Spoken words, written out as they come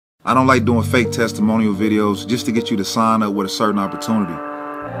I don't like doing fake testimonial videos just to get you to sign up with a certain opportunity.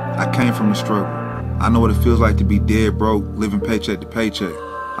 I came from the struggle. I know what it feels like to be dead broke, living paycheck to paycheck.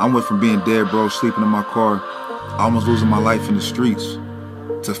 I went from being dead broke, sleeping in my car, almost losing my life in the streets,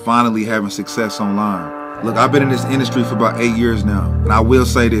 to finally having success online. Look, I've been in this industry for about 8 years now, and I will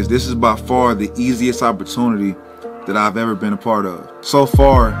say this is by far the easiest opportunity that I've ever been a part of. So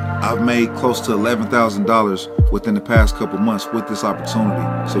far, I've made close to $11,000 within the past couple months with this opportunity.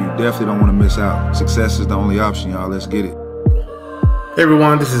 So you definitely don't want to miss out. Success is the only option, y'all. Let's get it. Hey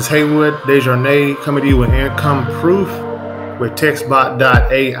everyone, this is Haywood Desjardins coming to you with income proof with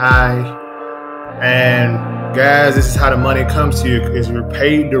textbot.ai. And guys, this is how the money comes to you, is you're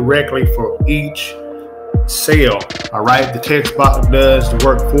paid directly for each sale. All right, the textbot does the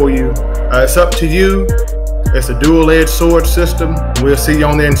work for you. It's up to you. It's a dual-edged sword system. We'll see you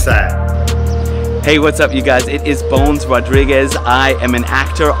on the inside. Hey, what's up you guys? It is Bones Rodriguez. I am an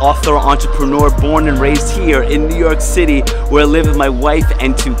actor, author, entrepreneur, born and raised here in New York City, where I live with my wife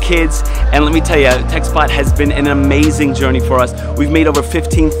and 2 kids. And let me tell you, TextBot has been an amazing journey for us. We've made over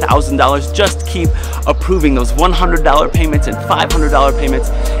 $15,000. Just keep approving those $100 payments and $500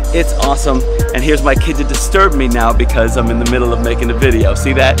 payments. It's awesome. And here's my kid to disturb me now because I'm in the middle of making a video.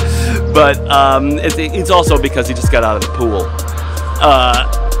 See that? But it's also because he just got out of the pool.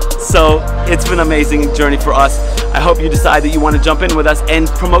 So it's been an amazing journey for us. I hope you decide that you want to jump in with us and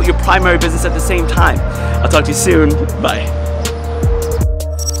promote your primary business at the same time. I'll talk to you soon. Bye.